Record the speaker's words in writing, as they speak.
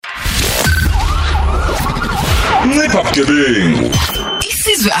Ncipha Bugebengu.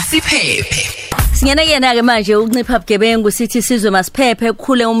 Isizwe asiphephe. Singena ke manje uNcipha Bugebengu sithi isizwe masiphephe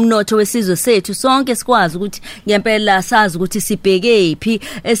kukhule umnotho wesizwe sethu sonke sikwazi ukuthi ngempela sazi ukuthi sibheke phi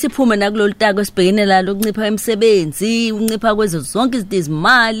siphume nakulolu tako sibhekene lalo ukuncipha emsebenzi uncipha kwezo zonke izinto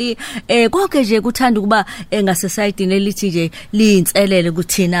izimali konke nje kuthanda ukuba ngasesayidini elithi nje liyinselele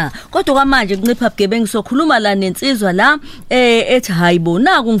kuthina kodwa kwamanje uNcipha Bugebengu sokhuluma la nensizwa la ethi hayibo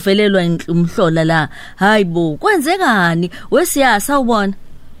naku ngivelelwa umhlola la hayibo kwenzekani wesiyasa ubona.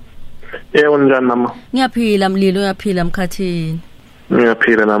 Unjani mama? Ngiyaphila Mlilo, uyaphila Mkhathini?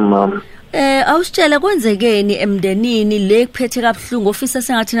 Ngiyaphila nami mama. Awusitshela kwenzekeni emndenini le kuphethe kabuhlungu ofisa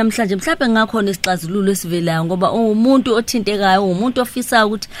sengathi namhlanje mhlawumbe ngakhona isixazululo esivelayo ngoba umuntu othintekayo umuntu ofisa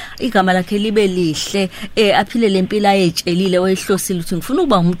ukuthi igama lakhe libe lihle aphile lempilo ayetshelile wayihlosile ukuthi ngifuna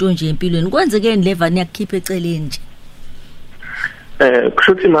ukuba umuntu onje empilweni kwenzekeni levani yakukhipha eceleni nje.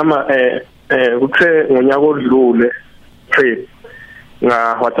 Kushuthi mama kuthe ngonyaka odlule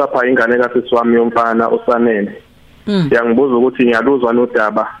nga WhatsApp ingane kasisi wami yomfana usanele yangibuza ukuthi ngiyaluzwa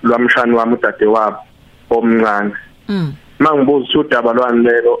nodaba lwamshani wami udade wabo omncane mangibuza udaba lwani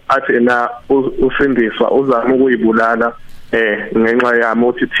lelo athi na usindiswa uzama ukuyibulala ngenxa yami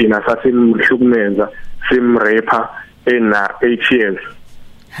uthi thina sasimhlukumeza simrepa ena 8 years.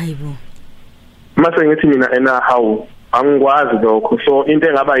 Hayibo mase ngithi mina how angikwazi lokho so into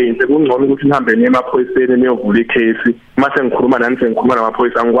engaba yinhle kungcono ukuthi nihambe nemaphoyiseni niyovula icase mase ngikhuluma nani sengikhuluma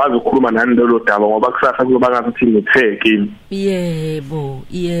namaphoyisa angikwazi ukukhuluma nani lelo daba ngoba kusasa kuzoba ngathi ngithekile. Yebo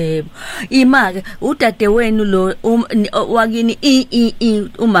imake udade wenu lo wakini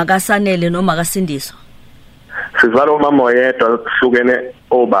umakasanele noma kasindiswa sizalo mama oyedwa kuhlukene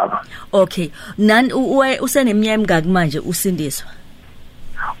obaba. Okay nani useneminyaka emingaki manje usindiswa?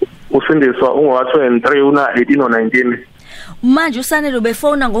 Usindiswa ungowa23 una 18 or 19. Manje usanele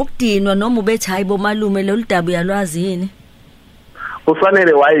ubefona ngokudinwa noma ubethi hayibo malume lolu daba uyalwazi yini?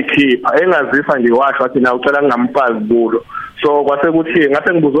 Usanele wayikhipha engazisa nje washo wathi na ucela ngingamfazi kulo so kwase kuthi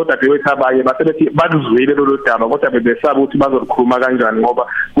ngase ngibuza odadewethu abanye basebethi bazizwile lolu daba kodwa bebesaba ukuthi bazolikhuluma kanjani ngoba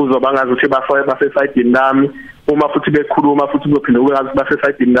kuzoba ngazi ukuthi basesayidini lami uma futhi bekhuluma futhi kuzophinde kube ngazi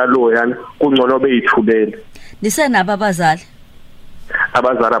basesayidini lalo yani kungcono beyithubele. Nisenabo abazali?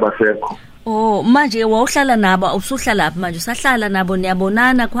 Abazali abasekho. Oh manje wawuhlala nabo usuhlala lapha manje usahlala nabo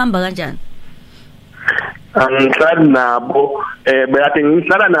niyabonana kuhamba kanjani? Angihlala nabo bekade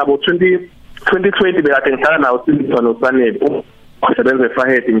ngihlala nabo 2020 bekade ngihlala nawo Sindiswa noSanele usebenza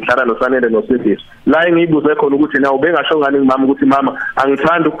eFahedi ngihlala noSanele noSindiswa la ngiyibuze khona ukuthi na ubengasho ngani ngimama ukuthi mama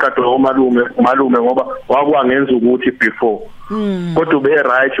angithandi ukugadwa umalume ngoba wakwangenza ukuthi before kodwa ube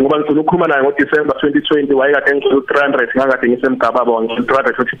right ngoba ngifuna ukukhuluma naye ngoDecember 2020 wayekade ngicela 300 ngakade ngisemgababa wangicela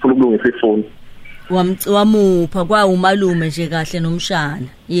 300 ukuthi ufuna ukulungisa ifoni wamupha kwa umalume nje kahle nomshana.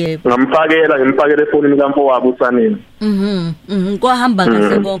 Yebo ngimfakela efonini kamfo wabo uSanele. Kwahamba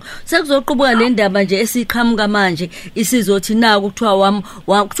kahle bonke sekuzoqubuka le ndaba nje esiqhamuka manje isizothi naku kuthiwa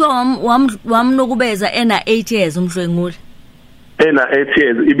wamnokubeza ena 8 years umdlwengula ena 8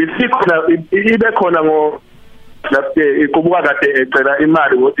 years ibisikhona ibe khona ngo last year iqubuka kade ecela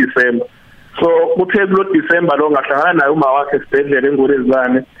imali ngoDecember so kuthe kulo December lo ngahlangana naye uma wakhe esibhedlela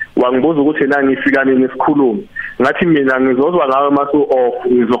eNgolezane wangibuza ukuthi na ngifika nini Sikhuluma ngathi mina ngizozwa ngawe masu off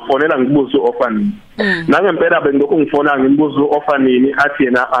ngizofonela ngibuze u-offer nini nangempela bengilokhu ngifona ngimbuza u-offer nini athi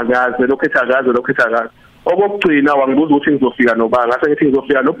yena akaze lokho akaze okugcina wangibuza ukuthi ngizofika nobani ngase ngithi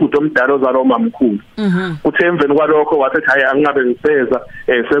ngizofika nobhuti omdala ozalo mamkhulu uthe emveni kwalokho wathi hayi angingabe ngifeza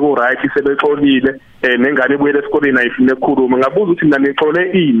seku right sebexolile nengane ebuyele esikoleni ayifune ukukhuluma ngabuza ukuthi mina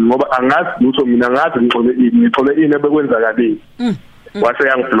ngixole ini ngoba angazi lutho mina ngazi ngixole ini ebekwenzakalile wase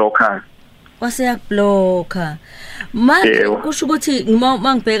yakubloka manje kusho ukuthi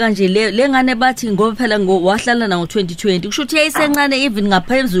mangibheka nje le ngane bathi ngoba phela wahlala na ngo2020 kusho ukuthi yayisencane even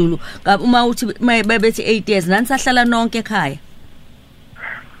ngaphezulu uma uthi bebethi 8 years nani sahlala nonke ekhaya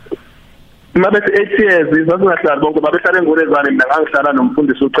mabethi 8 years sasingahlala bonke babehlala eNgolezane mina ngangihlala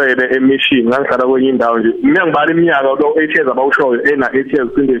nomfundisi uCele emission ngangihlala kwenye indawo nje mina ngibala iminyaka lo 8 years abawushoyo ena 8 years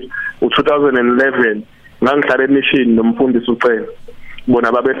sindiswa u2011 ngangihlala emission nomfundisi uCele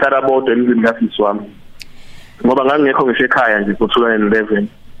bona babehlala bodwa emzini kasisi wami ngoba ngangekho ngisho ekhaya nje ngo2011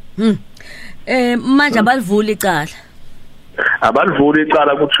 manje abalivuli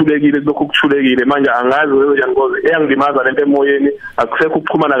icala kuthulekile lokho kuthulekile manje angazi wewe ngoba eyangilimaza lento emoyeni akusekho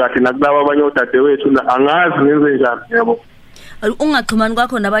ukuxhumana kahle nakulawa abanye odadewethu angazi ngenze njani yabo ungaxhumani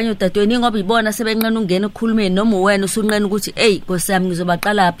kwakho nabanye odadewenu ngoba ibona sebenqena ungena ukukhulumeni noma wena usunqena ukuthi hey Nkosi yami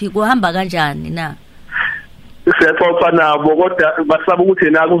ngizobaqala phi kuhamba kanjani na siyaxoxa nabo kodwa basaba ukuthi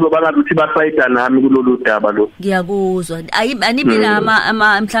naku kuzoba ngathi uthi basayida nami kulolu daba lo. Ngiyakuzwa. Anibi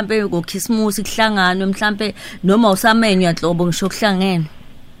ama mhlambe ngoKhisimusi kuhlanganwe mhlambe noma usamenywa nhlobo ngisho kuhlangene.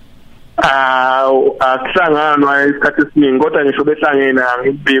 Akuhlanganwa isikhathi esiningi kodwa ngisho behlangene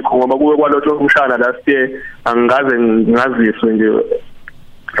angibikho ngoba kube kwalotho umshana last year angaze ngaziswe nje.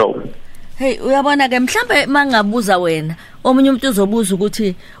 So hey uyabona ke mhlambe mangabuza wena omunye umuntu uzobuza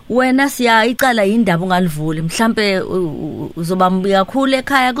ukuthi wena icala indaba ungalivuli mhlambe uzobambika kakhulu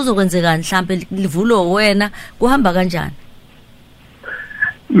ekhaya kuzokwenzeka mhlambe livulo wena kuhamba kanjani?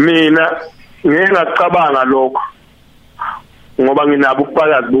 Mina ngeke ngacabanga lokho ngoba nginabo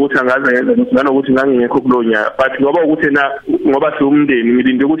ubufakazi bokuthi angaze ngenze ukuthi nanokuthi ngangingekho kulonyaka but ngoba ukuthi ngoba siwumndeni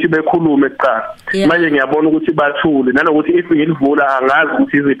ngilinde ukuthi bekhulume eqala manje ngiyabona ukuthi bathule nanokuthi if ngilivula angazi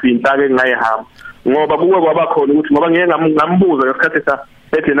ukuthi iziphi inhlaka engayihamba ngoba kuwe kwaba khona ukuthi ngoba ngeke ngambuza ngesikhathi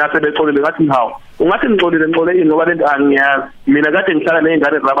ethi nase bexolile ngathi hawo ungathi ngixolile ini ngoba lento angiyazi mina kade ngihlala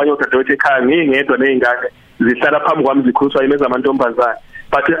nezingane zabanye odadewethu ekhaya ngingedwa nezingane zihlala phambi kwami zikhuliswa imeza amantombazane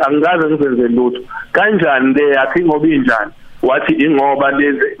but angaze ngizenze lutho kanjani le athi ngoba injani wathi ingoba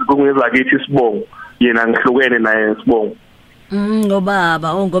lezi kungeza kithi Sibonga yena ngihlukene naye Sibonga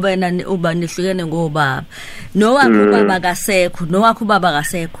ngoba yena uba nihlukene ngobaba nowakho ubaba kasekho nowakho ubaba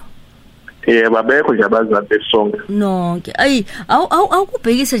kasekho babekho nje abazali besonke nonke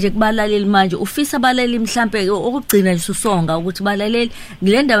awukubhekise nje kubalaleli manje ufisa abalaleli mhlambe okugcina nje usonga ukuthi balaleli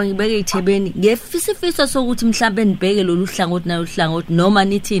ngile ndawo ngibeke eThebeni ngefisifiso sokuthi mhlambe nibheke lolu hlangothi nalo hlangothi noma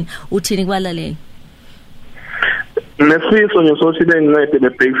nithini uthini kubalaleli nesifiso nje sokuthi bengincede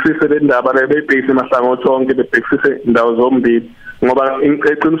bebhekisise le ndaba la bebhekise mahlangothi onke bebhekisise indawo zombili ngoba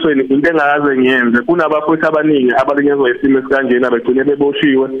eqinisweni into engaze ngiyenze kunabafowethu abaningi abalinyezwa isimo esikanjena begcine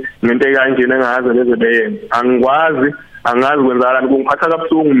beboshiwe ngento ekanjena engaze beze beyenze angazi kwenzakala kungiphatha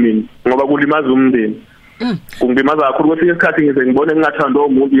kabuhlungu mina ngoba kulimaza umndeni kungimaza kakhulu ukuthi isikhathi ngize ngibone ngingathandwa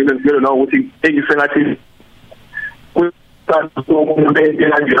umuntu yena ngiyelo nawo ukuthi engisengathi umuntu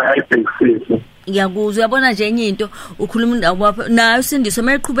enkanjena ayibhekisise. Ngiyakuzwa uyabona nje enye into ukhuluma ndawo nayo usindiso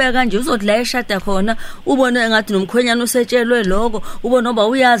mayiqhubeka kanje uzothi la eshada khona ubone engathi nomkhwenyana usetshelwe lokho ubone oba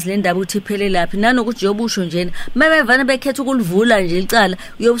uyazi le ndaba ukuthi iphele laphi nanokuthi yobusho njena mebevana bekhetha ukulivula nje icala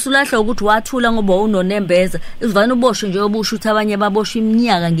uyobusulahla ukuthi wathula ngoba unonembeza ivana ubosho nje yobusho ukuthi abanye babosha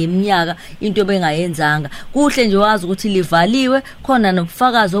iminyaka ngeminyaka into bengayenzanga kuhle nje wazi ukuthi livaliwe khona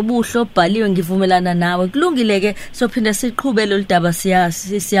nobufakazi obuhlo obhaliwe ngivumelana nawe kulungile ke sophinda siqhubele lodaba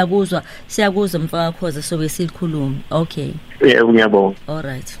siyakuzwa Ncipha Khoza sobe sikhuluma. Okay. Ngiyabonga. All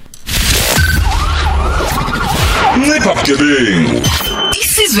right. Ncipha Bugebengu.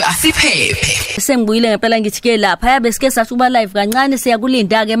 Isizwe asiphephe. Sengibuyile ngempela ngithi ke lapha yabe sike sathi kuba live kancane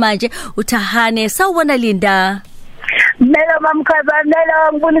siyakulinda ke manje uthahane sawubona Linda. Melo mamkhaza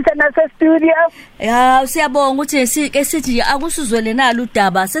melo ngibonisa nase studio. Siyabonga ukuthi sithi akusuzwele nalo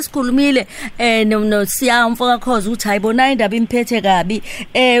udaba sesikhulumile no Ncipha Khoza ukuthi hayibona indaba imphethe kabi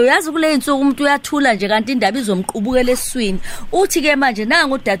uyazi kule insuku umuntu uyathula nje kanti indaba izomqubukela esiswini uthi ke manje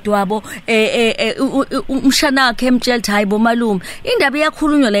nanga udadewabo umshana wakhe emtshela hayibo malume indaba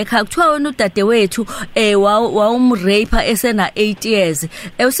iyakhulunywa la ekhaya kuthiwa wena udadewethu wawumraper esena 8 years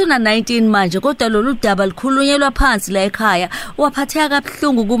usuna 19 manje kodwa lolu daba likhulunyelwa phansi la ekhaya waphatheka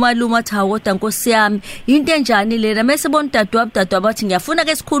kabuhlungu kumalume athi kodwa Nkosi yami into enjani lena mase bona dadewabo athi ngiyafuna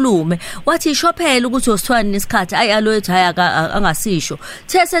ke sikhulume wathi ishophela ukuthi usithwani nesikhathi aloyethu angasisho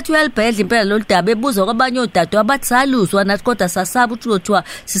sethu uyalibhedla impela lo daba ebuza kwabanye odadewabo bathi saluzwa nathi kodwa sasaba ukuthi uzothiwa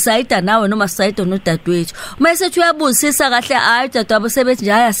sisayida nawe noma sisayida nodadewethu mase sethu uyabuzisisa kahle hayi dadewabo sebethi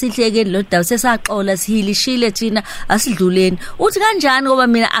nje ayasihlekeni lo daba sesaxola sihilishile thina asidluleni uthi kanjani ngoba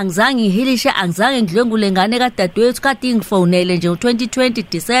mina angizange ngihilishe angizange ngidlwengule ngane kadadewethu kade ngifonele nje u2020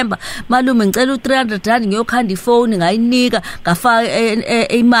 December malume ngicela u300 ngiyokhanda ifoni ngayinika ngafaka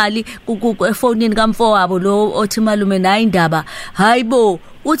imali kufonini kamfowabo lo othi malume nayi indaba hayibo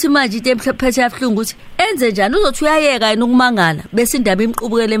uthi manje into emphethe yafhlungu ukuthi enze njani uzothi uyayeka yena ukumangala bese indaba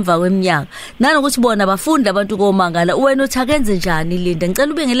imqubukele emva kweminyaka nanokuthi bona bafundi abantu komangala wena uthi akenze njani Linda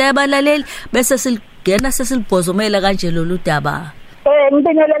ngicela ubengele abalaleli bese silgena sesilibhozomela kanje lolu daba.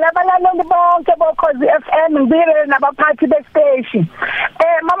 Ngibingelela abalaleli bonke boKhozi FM ngibingelela nabaphathi bestation.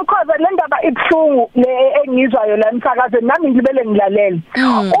 Mamkhoza le ndaba ibhlungu le engizwayo la emsakazweni nami ngibele ngilalela.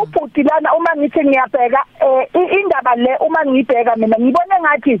 Ubhuti lana uma ngithi ngiyabheka indaba le uma ngiyibheka mina ngibone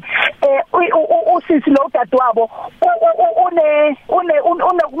ngathi usisi lo dadewabo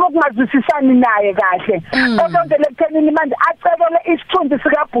unokungazwisisani naye kahle. Okonke lekuthenini manje acekele isithunzi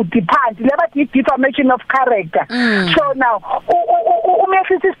sika bhuti phansi lebathi defamation of character. So now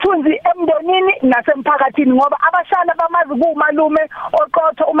umehlisa isithunzi emndonini nasemphakathini ngoba abashana bamazi kumalume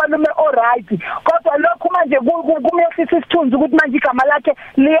uqotho umalume alright kodwa lokho manje kumehlisa isithunzi ukuthi manje igama lakhe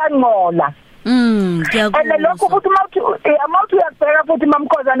liyangcola ngiyakuzwa lokho futhi mawuthi uyabheka futhi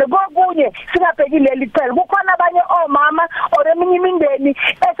mamkhozane kokunye singabhekile licela kukhona abanye omama or eminye imindeni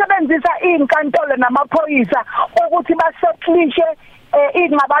esebenzisa inkantolo namaphoyisa ukuthi basetlishe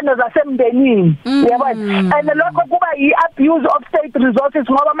ingabano zasemndenini yabona lokho kuba yi-abuse of state resources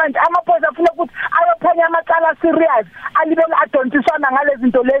ngoba manje amaphoyisa afuna ukuthi ayophenya amacala serious alibele adontisana ngalezi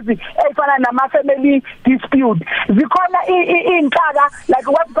zinto lezi ezifana nama-family dispute zikhona inhlaka like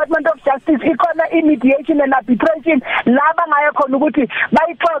what Department of Justice ikhona i-mediation and arbitration laba ngayo khona ukuthi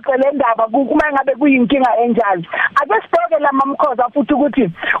bayixoxe le ndaba kuma ngabe kuyinkinga enjalo ake sibheke la mamkhoza futhi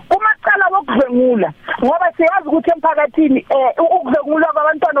ukuthi kumacala wokudlwengula ngoba siyazi ukuthi emphakathini ukudlwengulwa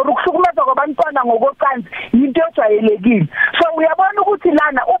kwabantwana ukuhlukumeza kwabantwana ngokocansi into ejwayelekile so uyabona ukuthi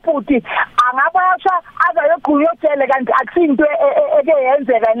lana ubhuti angabasha azayoqhuyotshele kanti akusinto eke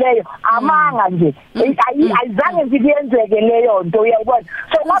yenzeka leyo amanga nje ayizange nje kuyenzeke leyo nto uyayibona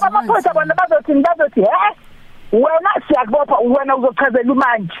so ngoba amaphoyisa bona bazothi wena siyakubopha wena uzochazela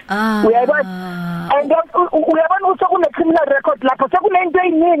manje uyayibona and uyabona ukuthi kune criminal record lapho sekunento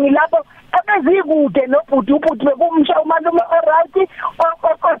eyiningi lapho ebezikude nobhuti ubhuti bekumsha umalume alright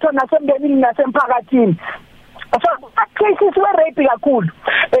okotho nasemndenini nasemphakathini so cases were rape kakhulu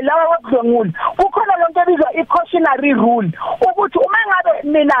lawa wokudlwengula kukhona lonto ebizwa i-cautionary rule ukuthi uma ngabe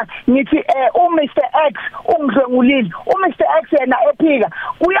mina ngithi uMr X ungidlwengulile uMr X yena ephika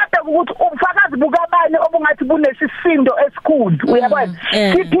kuyabheka ukuthi ubufakazi bukabani obungathi bunesisindo esikhulu uyabona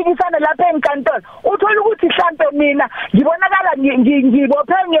siphikisana lapha enkantolo uthola ukuthi mhlambe mina ngibonakala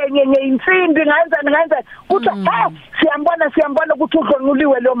ngibophe ngeinsimbi ngayenza kuthi siyambona ukuthi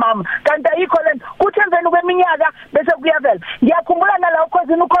udlwenguliwe lo mama kanti ayikho lento kuthi emveni kweminyaka bese kuyavela ngiyakhumbula nalawo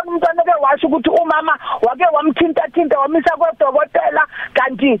khosini ukhona umntwana owasho ukuthi umama wake wamthinta wamisa kodokotela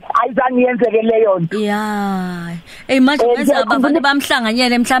kanti ayizange yenzeke leyo nto manje bese abavane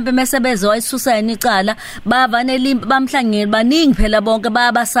bamhlanganyele mhlambe mesebezo wayisusa yena icala bavane bamhlanganyele baningi phela bonke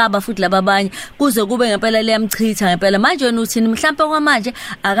bayabasaba futhi lababanye kuze kube ngempela leyamchitha ngempela manje wena uthini mhlambe kwamanje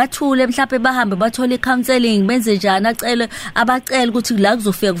akathule mhlambe bahambe bathola icounseling benze njani abacela ukuthi la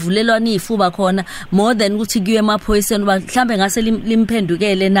kuzofika kuvulelwana ifuba khona more than ukuthi kuye emaphoyiseni mhlambe ngase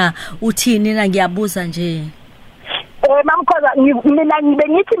limphendukele na uthini na ngiyabuza nje mamkhoza mina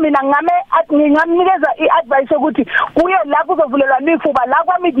ngibengithi ngingamnikeza iadvice ukuthi kuye la kuzovulelwa ifuba la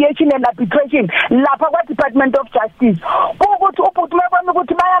kwa mediation and arbitration lapha kwa Department of Justice ukuthi ubhuti mabona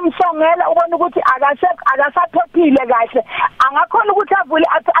ukuthi bayamsongela ubona ukuthi akasaphophile kahle angakhona ukuthi avule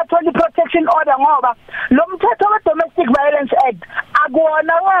athole protection order ngoba lo mthetho we Domestic Violence Act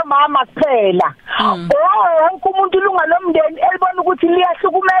akuwona womama kuphela wonke umuntu lunga lomndeni elibona ukuthi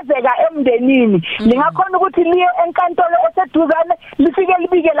liyahlukumezeka emndenini lingakhona ukuthi liye enkantolo eseduzane lifike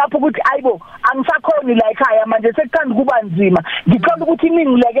libike lapho ukuthi ayibo angisakhoni la ekhaya manje sekuthanda kuba nzima ngicela ukuthi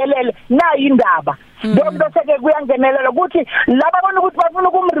ningilekelele nayi indaba bese ke kuyangenelela ukuthi laba bona ukuthi bafuna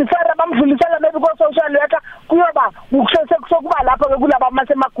ukumrefer bamdlulisela maybe ko social worker kuyoba kusokuba lapho ke kulaba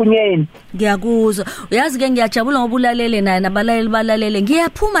masemagunyeni ngiyakuzwa uyazi ke ngiyajabula ngoba ulalele naye nabalaleli balalele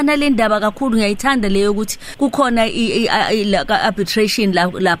ngiyaphuma nale ndaba kakhulu ngiyayithanda leyo ukuthi kukhona arbitration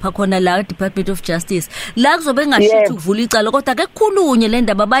lapha khona la Department of Justice la kuzobe ngashithi ukuvula icala kodwa ke kukhulunye le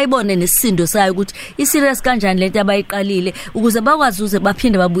ndaba bayibone nesisindo sayo ukuthi iserious kanjani lento abayiqalile ukuze bakwazi uze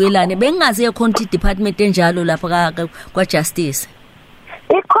baphinde babuyelane bengaze ekhonti department enjalo lapha kwa justice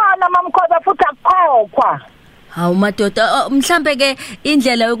ikhona mamkhoza futhi akhokhwa hawu madoda mhlambe ke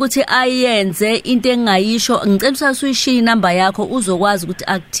indlela yokuthi ayenze into engayisho ngicela usuyishiya inamba yakho uzokwazi ukuthi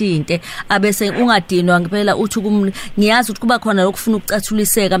akuthinte abese ungadinwa ngempela uthi ngiyazi ukuthi kuba khona lokufuna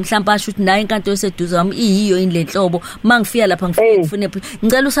ukucathuliseka mhlawumbe asho ukuthi naye inkantolo eseduze wami iyiyo inlenhlobo mangifika lapha ngifune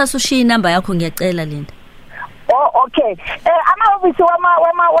ngicela usasushiya inamba yakho ngiyacela Linda okay amahhovisi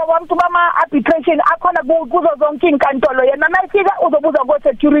wabantu bama arbitration akhona kuzo zonke inkantolo yena mayifika uzobuza ko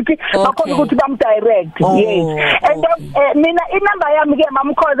security bakhona ukuthi bamdirect yes and mina inamba yami ke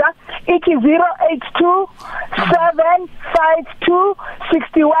mamkhoza ithi 082 752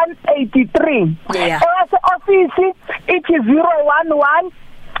 6183 ese office ithi 011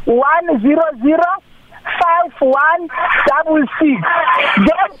 100 5166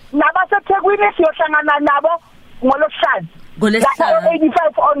 then nabaseThekwini siyohlangana nabo ngoloshazi ngolesithathu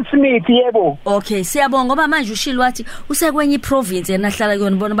 85 on Smith yebo okay siyabonga ngoba manje ushilo wathi usekwenye province yena ahlala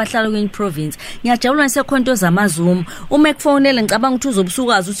kuyona bona bahlala kwenye province ngiyajabula ngisekhonto zamaZoom uma ekufonele ngicabanga ukuthi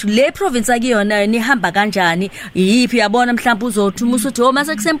uzobusukazi ukuthi le province akuyona nihamba kanjani yipi yabona mhlawumbe uzothi umusuthi ho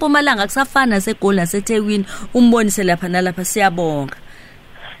mase kusempumalanga kusafana seGoli naseThekwini umbonise lapha nalapha siyabonga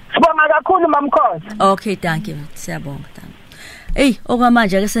sibonga kakhulu mamkhosi okay thank you siyabonga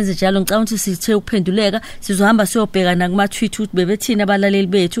okwamanje ake senze njalo ngicabanga ukuthi sithe ukuphenduleka sizohamba siyobheka nakuma tweet ukuthi bebethina abalaleli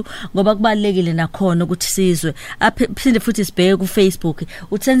bethu ngoba kubalekile nakhona ukuthi sizwe aphinde futhi sibheke ku Facebook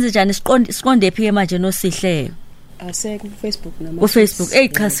uthenze njani siqonde phi manje noSihle Aseke Facebook nama Facebook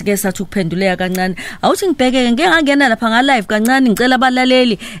cha sike sathi ukuphenduleka kancane awuthi ngibheke ngeke ngangena lapha nga live kancane ngicela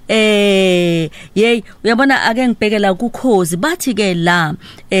abalaleli uyabona ake ngibheke la kuKhozi bathi ke la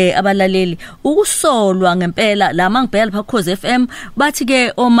abalaleli ukusolwa ngempela la mangibheka lapha kuKhozi FM bathi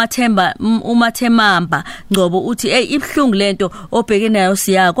ke uMathemamba Ngcobo uthi ibhlungu lento obheke nayo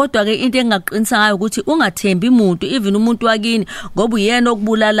siya kodwa ke into engaqinisa ngayo ukuthi ungathembi umuntu even umuntu wakini ngoba uyena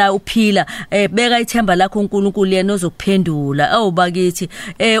okubulala uphila beka ithemba lakho uNkulunkulu yena ozokuphendula bakithi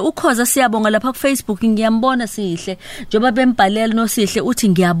uKhoza Siyabonga lapha ku Facebook ngiyambona Sihle njoba bembhalela noSihle uthi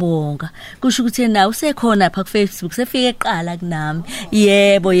ngiyabonga kusho ukuthi na usekhona lapha ku Facebook sefike eqala kunami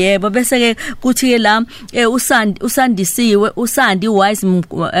yebo bese ke kuthi ke la usandi wise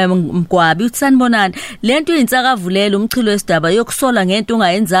Mgwabi uthi sanibonani lento insakavulelo umchilo wesidaba yokusola ngento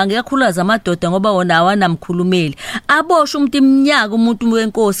ungayenzanga yakhulaza amadoda ngoba wona awanamkhulumeli abosha umuntu iminyaka umuntu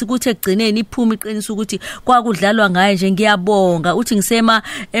wenkosi kuthi egcineni iphuma iqiniso ukuthi kwakudlalwa ngaye nje ngiyabonga uthi ngisema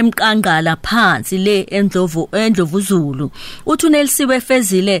emqangqala phansi le endlovuzulu uthi unelisiwe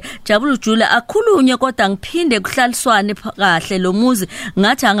efezile Jabulu Jula akhulunye kodwa ngiphinde kuhlaliswane kahle lo muzi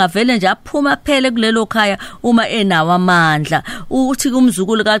ngathi angavele nje aphuma phele kulelo khaya uma enawo amandla uthi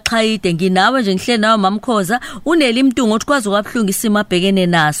kumzukulu kaXhayide nginawe nje ngihle nawe mamkhoza uneli mntungu uthi kwazi kwabhlungu isimo abhekene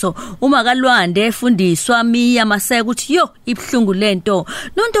naso uma kalwande efundiswa miya maseke uthi ibhlungu lento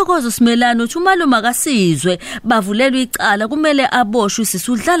nontokozo simelana uthi umalume akasizwe bavulelwa icala kumele aboshwe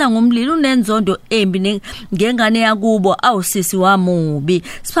sisudlala ngomlilo unenzondo embi ngengane yakubo awusisi wamubi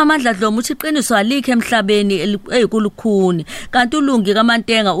siphamandla dlomo uthi iqiniso alikho emhlabeni eyikulukhuni kanti ulungi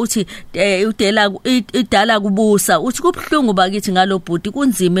kaMantenga uthi idala kubusa uthi kubhlungu bakithi ngalobhuti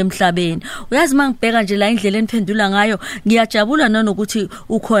kunzima emhlabeni uyazi mangibheka nje la indlela eniphendula ngayo ngiyajabula nanokuthi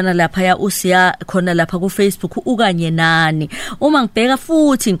ukhona lapha ya usiya khona lapha ku Facebook ukanye nani uma ngibheka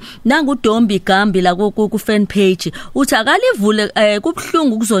futhi nanguDombi Gambi la ku fan page uthi akalivule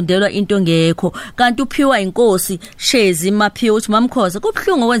kubhlungu kuzondelwa into ngekho kanti uphiwa inkosi Shezi Maphiwe uthi mamkhoza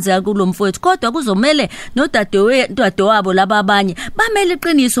kubhlungu okwenzeka kulomfowethu kodwa kuzomela nodade wabo laba abanye bamele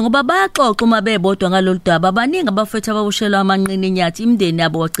iqiniso ngoba bayaxoxa uma bebodwa ngaloludaba abaningi abafethu abawushelwa amanqini enyathi imndeni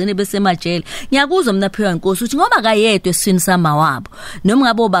yabo wagcine besemajele ngiyakuzwa mina Phiwa inkosi uthi ngoba kayedwe esini sama wabo noma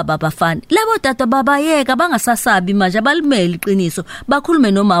ngabo baba bafana labo dade babayeka bangasasabi manje abalimele iqiniso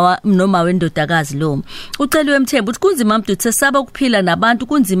bakhulume noma wendodakazi lo uceliwe Mthembu uthi kunzima mntu sesaba ukuphila nabantu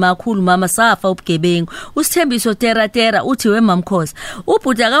kunzima kakhulu mama safa ubugebengu usithembiso tera uthi wemamkhoza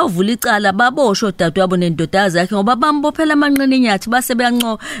ubhuti akavula icala babosho dadewabo nendodazi yakhe ngoba bambophela amanqini enyathi base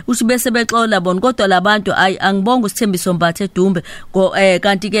beyanco uthi bese bexola bona kodwa labantu angibonga usithembiso Mbathe Dumbe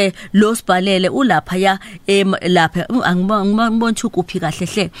kanti ke lo sibhalele ulapha ya lapha angibona ukuphi kahle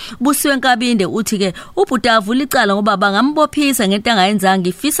hle Busiwe Nkabinde uthi ke ubhuti avula icala ngoba bangambophisa ngento angayenzanga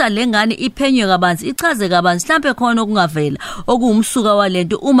ifisa lengane iphenywe kabanzi ichaze kabanzi mhlambe khona okungavela okuwumsuka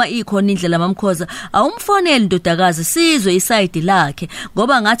walento uma ikhona indlela mamkhoza awumfonele indodakazi sizwe iside lakhe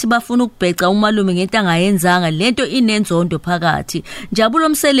ngoba ngathi bafuna ukubheca umalume ngento angayenzanga lento inenzondo phakathi Njabulo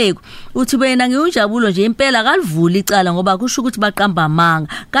Mseleku uthi wena ngiyunjabulo nje impela kalivula icala ngoba kusho ukuthi baqamba amanga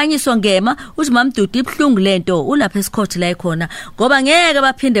kanye Songema uthi mamdudu ibhlungu lento ulapha esikhothi la ikhona ngoba ngeke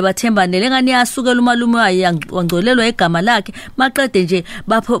baphinde bathembane lengane yasukela umalume waye wangcolelwa igama lakhe maqede nje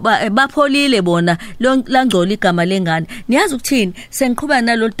bapholile bona langcola igama lengane niyazi ukuthini sengiqhubana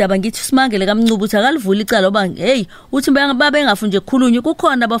nalolu daba ngithi simangele kaMncubo uthi akalivula icala oba uthi babengafu nje kukhulunywa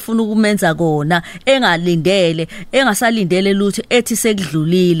kukhona abafuna ukumenza kona engalindele engasalindele lutho ethi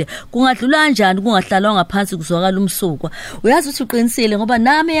sekudlulile kungadlula kanjani kungahlalwa ngaphansi kuzwakala umsukwa uyazi uthi uqinisile ngoba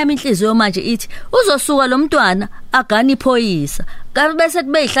nami yami inhliziyo manje ithi uzosuka lo mntwana agani iphoyisa kabe bese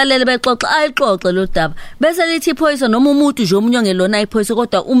kube ihlalele bexoxa ayixoxe lo daba bese lithi iphoyisa noma umuntu nje omunye ngelona iphoyisa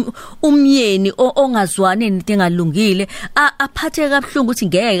kodwa umyeni ongazwani into engalungile aphathe kabuhlungu ukuthi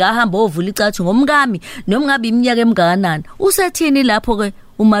ngeke ahamba ovula icathu ngomkami noma ngabe iminyaka emngakanani usethini lapho ke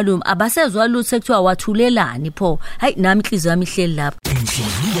umalume abasezwa lutho sekuthiwa wathulelani pho hayi nami inhliziyo yami ihleli lapho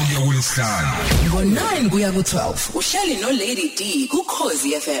Umsombuluko kuyakulisana ngo9 kuya ku12 uhleli no Lady D ku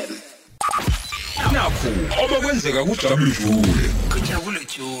Khozi FM nakho obakwenzeka kuJabulu Jule Kujabulu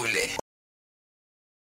Jule